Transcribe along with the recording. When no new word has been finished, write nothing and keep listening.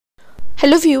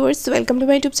Hello viewers, welcome to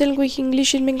my YouTube channel quick English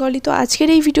in Bengali. তো আজকের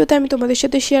এই ভিডিওতে আমি তোমাদের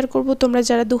সাথে শেয়ার করব তোমরা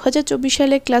যারা 2024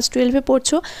 সালে ক্লাস 12-এ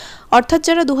পড়ছো, অর্থাৎ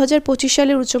যারা 2025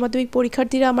 সালের উচ্চ মাধ্যমিক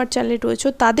পরীক্ষার্থীরা আমার চ্যানেলে রয়েছে,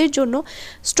 তাদের জন্য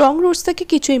স্ট্রং রুটস থেকে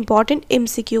কিছু ইম্পর্টেন্ট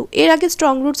MCQ। এর আগে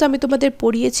স্ট্রং রুটস আমি তোমাদের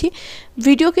পড়িয়েছি,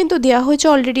 ভিডিও কিন্তু দেওয়া হয়েছে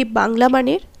অলরেডি বাংলা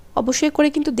মানের, অবশ্যই করে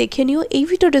কিন্তু দেখে নিও। এই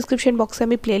ভিডিও ডেসক্রিপশন বক্সে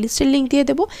আমি প্লেলিস্টের লিঙ্ক দিয়ে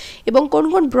দেবো এবং কোন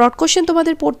কোন ব্রড কোশ্চেন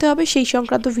তোমাদের পড়তে হবে সেই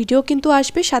সংক্রান্ত ভিডিও কিন্তু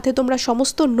আসবে। সাথে তোমরা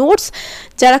সমস্ত নোটস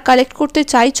যারা কালেক্ট করতে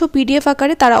চাইছো PDF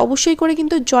আকারে, তারা অবশ্যই করে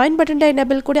কিন্তু জয়েন বাটনটা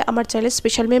এনেবল করে আমার চ্যানেল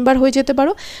স্পেশাল মেম্বার হয়ে যেতে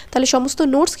পারো। তাহলে সমস্ত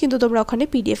নোটস কিন্তু তোমরা ওখানে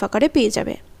PDF আকারে পেয়ে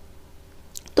যাবে।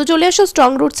 তো চলে আসো স্ট্রং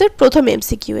রুটসের প্রথম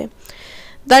MCQ A.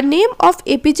 The name of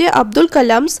APJ Abdul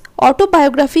Kalam's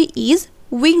autobiography is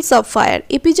wings of fire.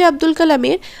 APJ Abdul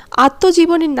কালামের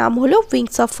আত্মজীবনীর নাম হলো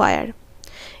wings of fire.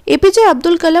 APJ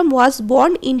Abdul Kalam was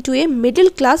born into a middle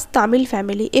class Tamil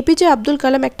family. APJ Abdul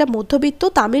Kalam একটা মধ্যবিত্ত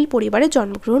তামিল পরিবারে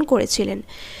জন্মগ্রহণ করেছিলেন।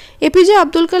 APJ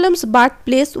Abdul Kalam's birth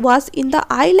place was in the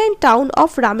island town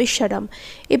of Rameswaram.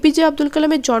 APJ Abdul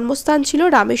কালামের জন্মস্থান ছিল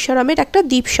রামেশ্বরমের একটা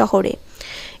দ্বীপ শহরে।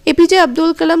 APJ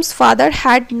Abdul Kalam's father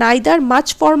had neither much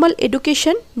formal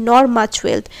education nor much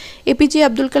wealth. APJ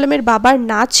Abdul Kalam'er বাবার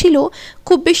না ছিল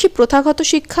খুব বেশি প্রথাগত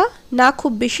শিক্ষা, না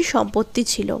খুব বেশি সম্পত্তি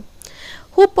ছিল।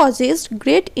 Who possessed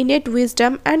great innate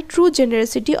wisdom and true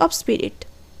generosity of spirit.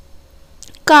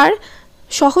 কার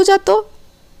সহজাত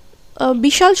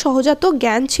বিশাল সহজাত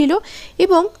জ্ঞান ছিল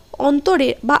এবং অন্তরে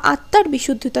বা আত্মার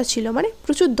বিশুদ্ধতা ছিল, মানে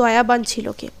প্রচুর দয়াবান ছিল।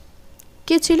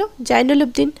 কে ছিল? জাইনুল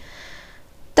আবদিন।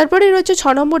 তারপরে রয়েছে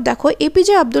 6 নম্বর, দেখো APJ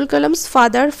Abdul Kalam's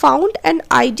father found an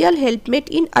ideal helpmate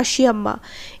in Ashiamma.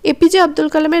 APJ Abdul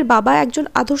কালামের বাবা একজন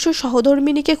আদর্শ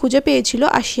সহধর্মিনীকে খুঁজে পেয়েছিল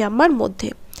আশিয়াম্মার মধ্যে।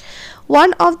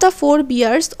 One of the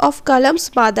forebears of Kalam's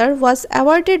mother was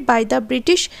awarded by the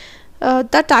British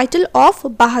the title of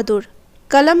বাহাদুর।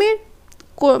 কালামের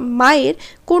মায়ের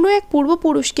কোনো এক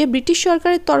পূর্বপুরুষকে ব্রিটিশ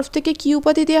সরকারের তরফ থেকে কি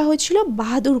উপাধি দেওয়া হয়েছিল?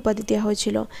 বাহাদুর উপাধি দেওয়া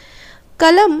হয়েছিল।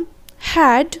 কালাম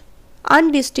হ্যাড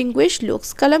আনডিস্টিংগুইশ লুকস।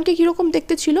 কালামকে কীরকম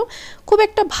দেখতে ছিল? খুব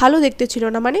একটা ভালো দেখতে ছিল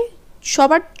না, মানে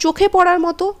সবার চোখে পড়ার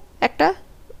মতো একটা,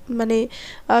 মানে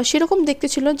সেরকম দেখতে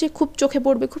ছিল যে খুব চোখে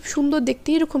পড়বে, খুব সুন্দর দেখতে,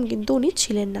 এরকম কিন্তু উনি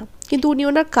ছিলেন না। কিন্তু উনি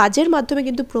ওনার কাজের মাধ্যমে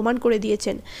কিন্তু প্রমাণ করে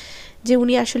দিয়েছেন যে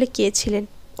উনি আসলে কে ছিলেন।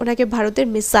 ওনাকে ভারতের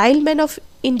মিসাইল ম্যান অফ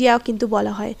ইন্ডিয়া কিন্তু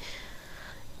বলা হয়।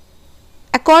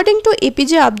 According to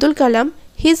APJ Abdul Kalam,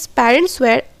 his parents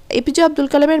wire, APJ Abdul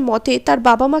কালামের মতে তার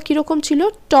বাবা মা কীরকম ছিল?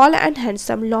 টল অ্যান্ড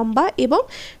হ্যান্ডসাম, লম্বা এবং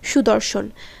সুদর্শন।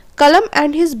 কালাম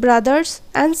and his brothers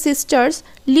and sisters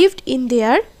lived in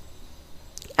their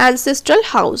ancestral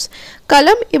house.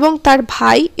 কালাম এবং তার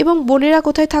ভাই এবং বোনেরা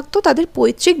কোথায় থাকতো? তাদের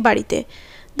পৈতৃক বাড়িতে।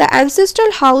 The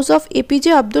ancestral house of APJ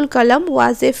Abdul Kalam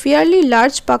was A fairly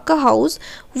large পাক্কা house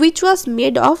which was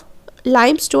made of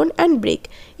limestone and brick.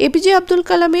 APJ Abdul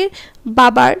কালামের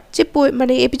বাবার যে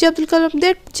মানে APJ আব্দুল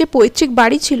কালামদের যে পৈতৃক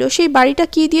বাড়ি ছিল, সেই বাড়িটা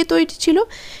কী দিয়ে তৈরি ছিল?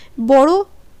 বড়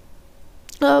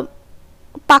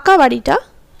পাকা বাড়িটা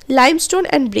লাইমস্টোন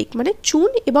অ্যান্ড ব্রিক, মানে চুন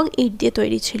এবং ইট দিয়ে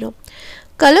তৈরি ছিল।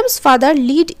 Kalam's father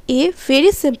lead a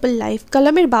very simple life.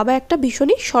 কালামের বাবা একটা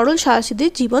ভীষণই সরল সাদাসিধে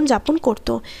জীবন যাপন করত।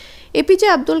 APJ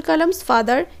Abdul Kalam's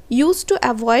father use to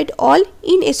avoid all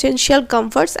ইনএসেনশিয়াল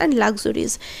কমফর্টস and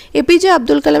luxuries. APJ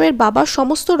Abdul কালামের বাবা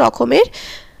সমস্ত রকমের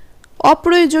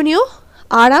অপ্রয়োজনীয়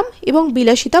আরাম এবং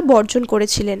বিলাসিতা বর্জন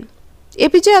করেছিলেন।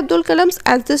 APJ Abdul Kalam's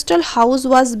ancestral house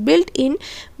was built in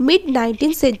mid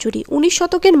 19th century. 19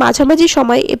 শতকের মাঝামাঝি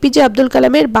সময় APJ আব্দুল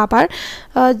কালামের বাবার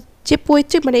যে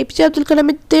পৈতৃক, মানে APJ আব্দুল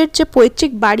কালামের যে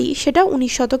পৈতৃক বাড়ি, সেটা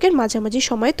 19 শতকের মাঝামাঝি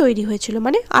সময়ে তৈরি হয়েছিল,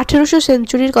 মানে 1800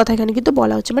 সেঞ্চুরির কথা এখানে কিন্তু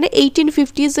বলা হচ্ছে, মানে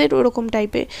 1850s ওরকম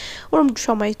টাইপের, ওরকম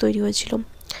সময় তৈরি হয়েছিল।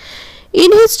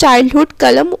 In his childhood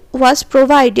Kalam was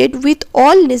provided with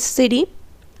all necessary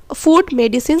food,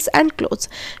 medicines and clothes.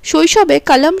 শৈশবে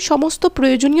কালাম সমস্ত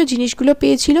প্রয়োজনীয় জিনিসগুলো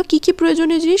পেয়েছিল। কী কী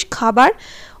প্রয়োজনীয় জিনিস? খাবার,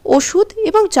 ওষুধ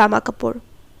এবং জামা কাপড়।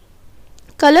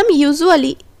 কালাম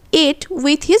usually at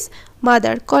with his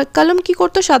mother. কালাম কী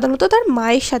করতো? সাধারণত তার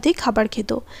মায়ের সাথেই খাবার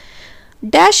খেত।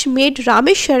 Dash made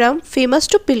Rameswaram famous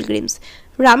two Pilgrim's.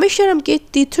 রামেশ্বরমকে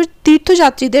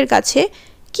তীর্থযাত্রীদের কাছে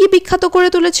কি বিখ্যাত করে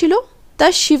তুলেছিল? দ্য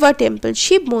শিবা টেম্পল,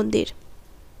 শিব মন্দির।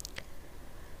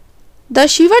 The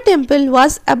Shiva temple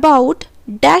was about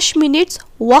dash minutes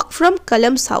walk from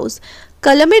Kalam's house.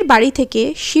 কালামের বাড়ি থেকে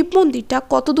শিব মন্দিরটা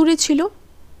কত দূরে ছিল?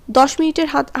 10 মিনিটের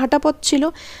হাঁটা পথ ছিল।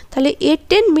 তাহলে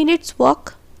 10 minutes walk।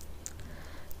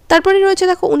 তারপরে রয়েছে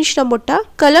দেখো 19 নম্বরটা,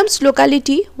 কালামস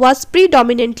লোকালিটি ওয়াজ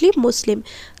প্রিডমিনেন্টলি মুসলিম।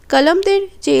 কালামদের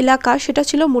যে এলাকা সেটা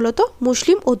ছিল মূলত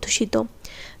মুসলিম অধ্যুষিত।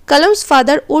 Kalam's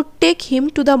father would take him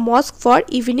to the mosque for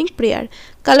evening prayer.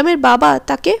 কালামের বাবা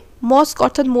তাকে মস্ক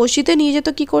অর্থাৎ মসজিদে নিয়ে যেত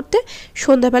কি করতে?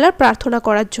 সন্ধ্যাবেলার প্রার্থনা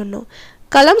করার জন্য।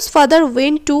 Kalam's father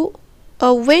went to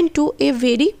went to a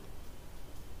very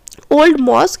old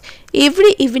mosque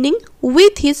every evening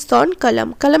with his son কালাম।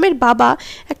 কালামের বাবা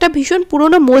একটা ভীষণ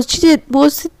পুরনো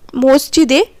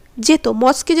মসজিদে যেত,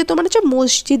 মস্কে যেত মানে হচ্ছে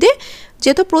মসজিদে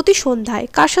যেত প্রতি সন্ধ্যায়।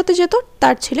 কার সাথে যেত?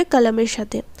 তার ছেলে কালামের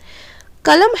সাথে।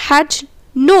 কালাম had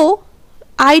no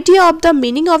idea of the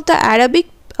meaning of the Arabic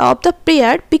of the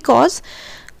prayer because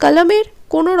কালামের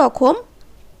কোনো রকম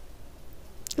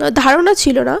ধারণা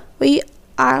ছিল না ওই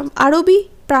আরবি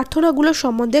প্রার্থনাগুলোর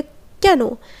সম্বন্ধে। কেন?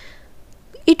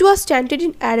 ইট ওয়াজ স্ট্যান্ডার্ড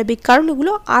ইন অ্যারাবিক, কারণ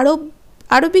এগুলো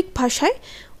আরবিক ভাষায়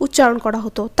উচ্চারণ করা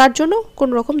হতো, তার জন্য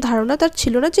কোনো রকম ধারণা তার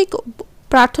ছিল না যে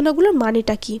প্রার্থনাগুলোর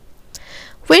মানেটা কি।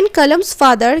 When Kalam's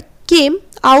father came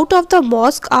out of the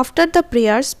mosque after the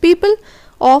prayers, people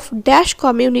of dash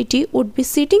community would be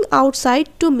sitting outside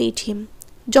to meet him.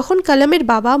 যখন কালামের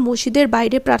বাবা মসজিদের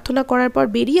বাইরে প্রার্থনা করার পর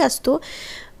বেরিয়ে আসতো,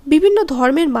 বিভিন্ন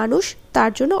ধর্মের মানুষ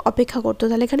তার জন্য অপেক্ষা করতো।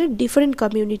 তাহলে এখানে ডিফারেন্ট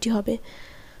কমিউনিটি হবে।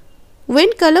 When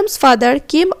Kalam's father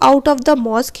came out of the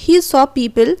mosque, he saw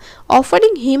people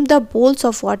offering him the bowls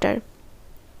of water.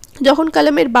 যখন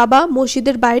কালামের বাবা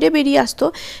মসজিদের বাইরে বেরিয়ে আসতো,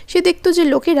 সে দেখতো যে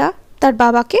লোকেরা তার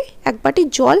বাবাকে এক বাটি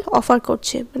জল অফার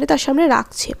করছে, মানে তার সামনে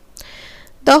রাখছে।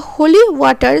 The holy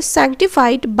water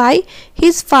sanctified by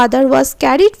his father was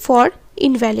carried for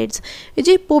invalids. এই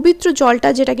যে পবিত্র জলটা,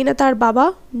 যেটা কিনা তার বাবা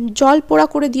জল পোড়া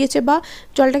করে দিয়েছে বা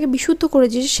জলটাকে বিশুদ্ধ করে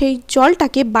দিয়েছে, সেই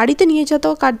জলটাকে বাড়িতে নিয়ে যেত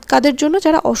কাদের জন্য?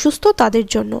 যারা অসুস্থ তাদের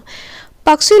জন্য।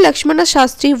 Pakshi Lakshmana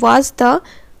Shastri was the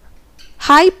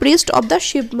high priest of the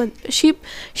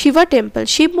Shiba temple.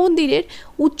 Shiva মন্দিরের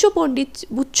উচ্চ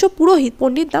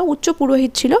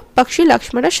পুরোহিত ছিল Pakshi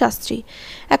Lakshmana Shastri.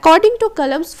 According to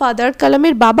Kalam's father,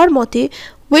 কালামের বাবার মতে,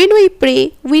 when we pray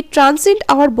we transcend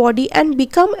our body and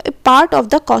become a part of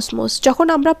the cosmos. যখন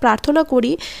আমরা প্রার্থনা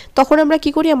করি তখন আমরা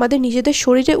কি করি? আমাদের নিজেদের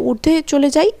শরীরে ঊর্ধ্বে চলে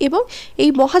যাই এবং এই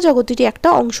মহাজগতেরই একটা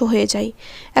অংশ হয়ে যাই।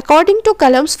 অ্যাকর্ডিং টু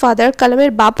কালামস ফাদার,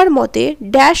 কালামের বাবার মতে,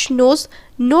 dash knows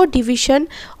no division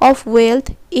of wealth,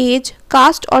 age,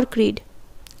 caste or Creed.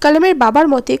 কালামের বাবার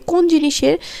মতে কোন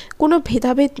জিনিসের কোনো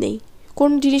ভেদাভেদ নেই,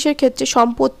 কোন জিনিসের ক্ষেত্রে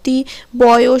সম্পত্তি,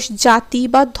 বয়স, জাতি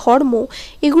বা ধর্ম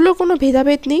এগুলোর কোনো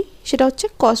ভেদাভেদ নেই। সেটা হচ্ছে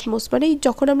কসমোস, মানে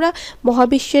যখন আমরা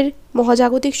মহাবিশ্বের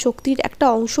মহাজাগতিক শক্তির একটা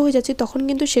অংশ হয়ে যাচ্ছি তখন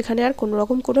কিন্তু সেখানে আর কোনো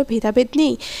রকম কোনো ভেদাভেদ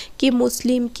নেই। কে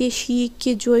মুসলিম, কে শিখ,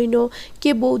 কে জৈন,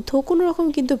 কে বৌদ্ধ, কোনো রকম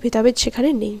কিন্তু ভেদাভেদ সেখানে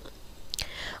নেই।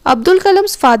 Abdul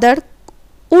Kalam's father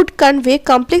would convey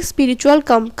complex spiritual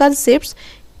concepts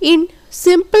in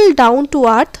simple down to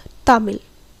earth Tamil.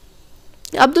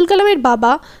 Abdul কালামের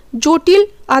বাবা জটিল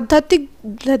আধ্যাত্মিক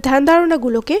ধ্যান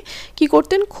ধারণাগুলোকে কি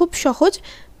করতেন? খুব সহজ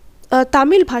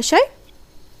তামিল ভাষায়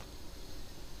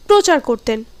প্রচার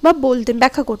করতেন বা বলতেন,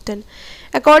 ব্যাখ্যা করতেন।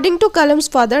 অ্যাকর্ডিং টু কালামস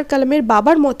ফাদার, কালামের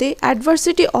বাবার মতে,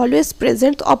 adversity always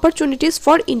present opportunities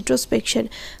for introspection.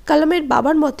 কালামের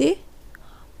বাবার মতে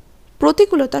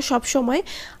প্রতিকূলতা সবসময়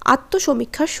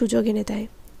আত্মসমীক্ষার সুযোগ এনে দেয়।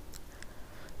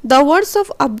 The words of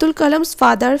Abdul Kalam's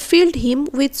father filled him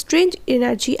with strange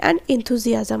energy and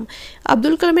enthusiasm.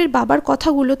 Abdul কালামের বাবার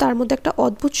কথাগুলো তার মধ্যে একটা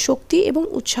অদ্ভুত শক্তি এবং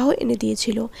উৎসাহ এনে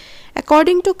দিয়েছিল।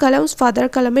 According to Kalam's father,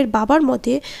 কালামের বাবার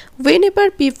মতে, whenever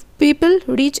people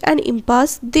reach an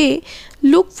impasse, they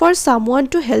look for someone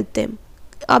to help them.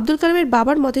 Abdul কালামের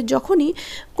বাবার মতে যখনই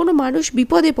কোনো মানুষ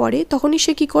বিপদে পড়ে তখনই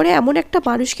সে কী করে? এমন একটা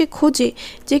মানুষকে খোঁজে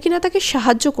যে কিনা তাকে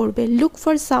সাহায্য করবে। Look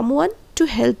for someone to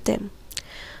help them.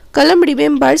 Kalam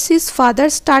remembers his father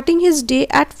starting his day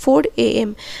at 4 AM.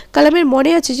 কালামের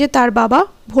মনে আছে যে তার বাবা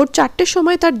ভোর 4টের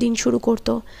সময় তার দিন শুরু করত।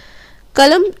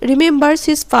 কালাম remembers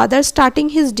his father starting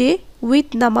his day with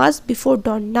নামাজ বিফোর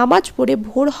ডন. নামাজ পড়ে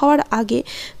ভোর হওয়ার আগে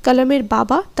কালামের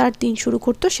বাবা তার দিন শুরু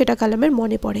করতো, সেটা কালামের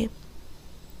মনে পড়ে।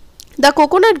 The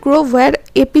coconut grove where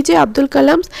APJ Abdul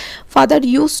Kalam's father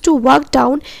used to walk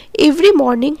down every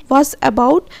morning was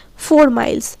about 4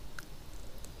 miles.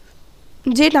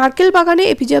 যে নারকেল বাগানে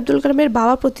এপিজে আব্দুল কালামের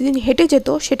বাবা প্রতিদিন হেঁটে যেত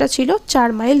সেটা ছিল 4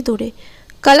 মাইল দূরে।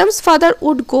 Kalam's father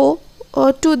would go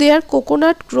to their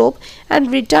coconut Grove and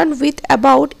return with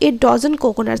about a dozen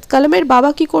কোকোনাটস. কালামের বাবা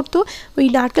কি করতো? ওই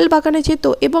নারকেল বাগানে যেত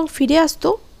এবং ফিরে আসতো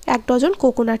 1 ডজন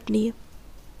কোকোনাট নিয়ে,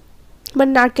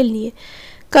 মানে নারকেল নিয়ে।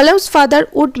 Kalam's father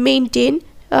would maintain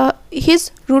his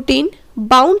routine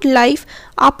bound life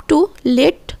up to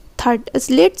late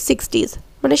 60s,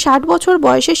 মানে 60 বছর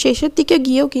বয়সের শেষের দিকে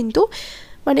গিয়েও কিন্তু,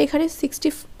 মানে এখানে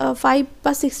 65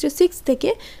 বা 66 থেকে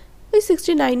ওই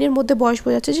 69-এর মধ্যে বয়স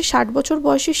বোঝাচ্ছে যে 60 বছর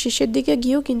বয়সের শেষের দিকে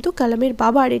গিয়েও কিন্তু কালামের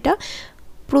বাবার এটা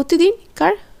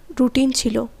প্রতিদিনকার রুটিন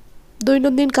ছিল,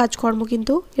 দৈনন্দিন কাজকর্ম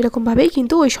কিন্তু এরকমভাবেই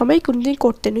কিন্তু ওই সময় কোনদিন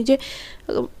করতেন। ওই যে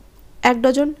 1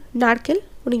 ডজন নারকেল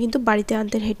উনি কিন্তু বাড়িতে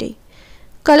আনতেন হেঁটেই।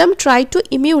 কালাম try to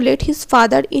ইমিউলেট his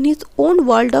father in his own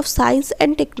world of science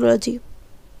and technology.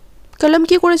 কালাম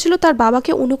কি করেছিল, তার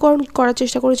বাবাকে অনুকরণ করার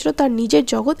চেষ্টা করেছিল তার নিজের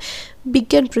জগৎ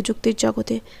বিজ্ঞান প্রযুক্তির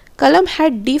জগতে। কালাম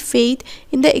had deep faith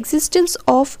in the existence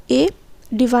of a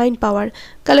divine পাওয়ার।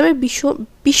 কালামের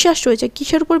বিশ্বাস রয়েছে,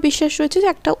 কিসের উপর বিশ্বাস রয়েছে, যে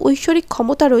একটা ঐশ্বরিক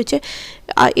ক্ষমতা রয়েছে,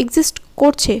 এক্সিস্ট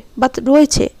করছে বা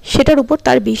রয়েছে, সেটার উপর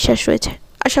তার বিশ্বাস রয়েছে।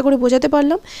 আশা করি বোঝাতে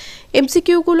পারলাম।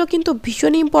 এমসিকিউগুলো কিন্তু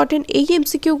ভীষণই ইম্পর্টেন্ট, এই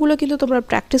এমসিকিউগুলো কিন্তু তোমরা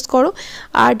প্র্যাকটিস করো।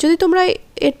 আর যদি তোমরা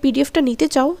এর পিডিএফটা নিতে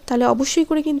চাও তাহলে অবশ্যই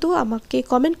করে কিন্তু আমাকে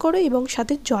কমেন্ট করো এবং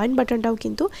সাথে জয়েন বাটনটাও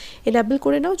কিন্তু এনাবেল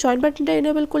করে নাও। জয়েন বাটনটা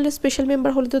এনাবেল করলে স্পেশাল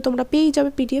মেম্বার হলে তো তোমরা পেয়েই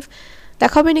যাবে পিডিএফ।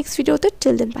 দেখা হবে নেক্সট ভিডিওতে।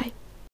 Till then by.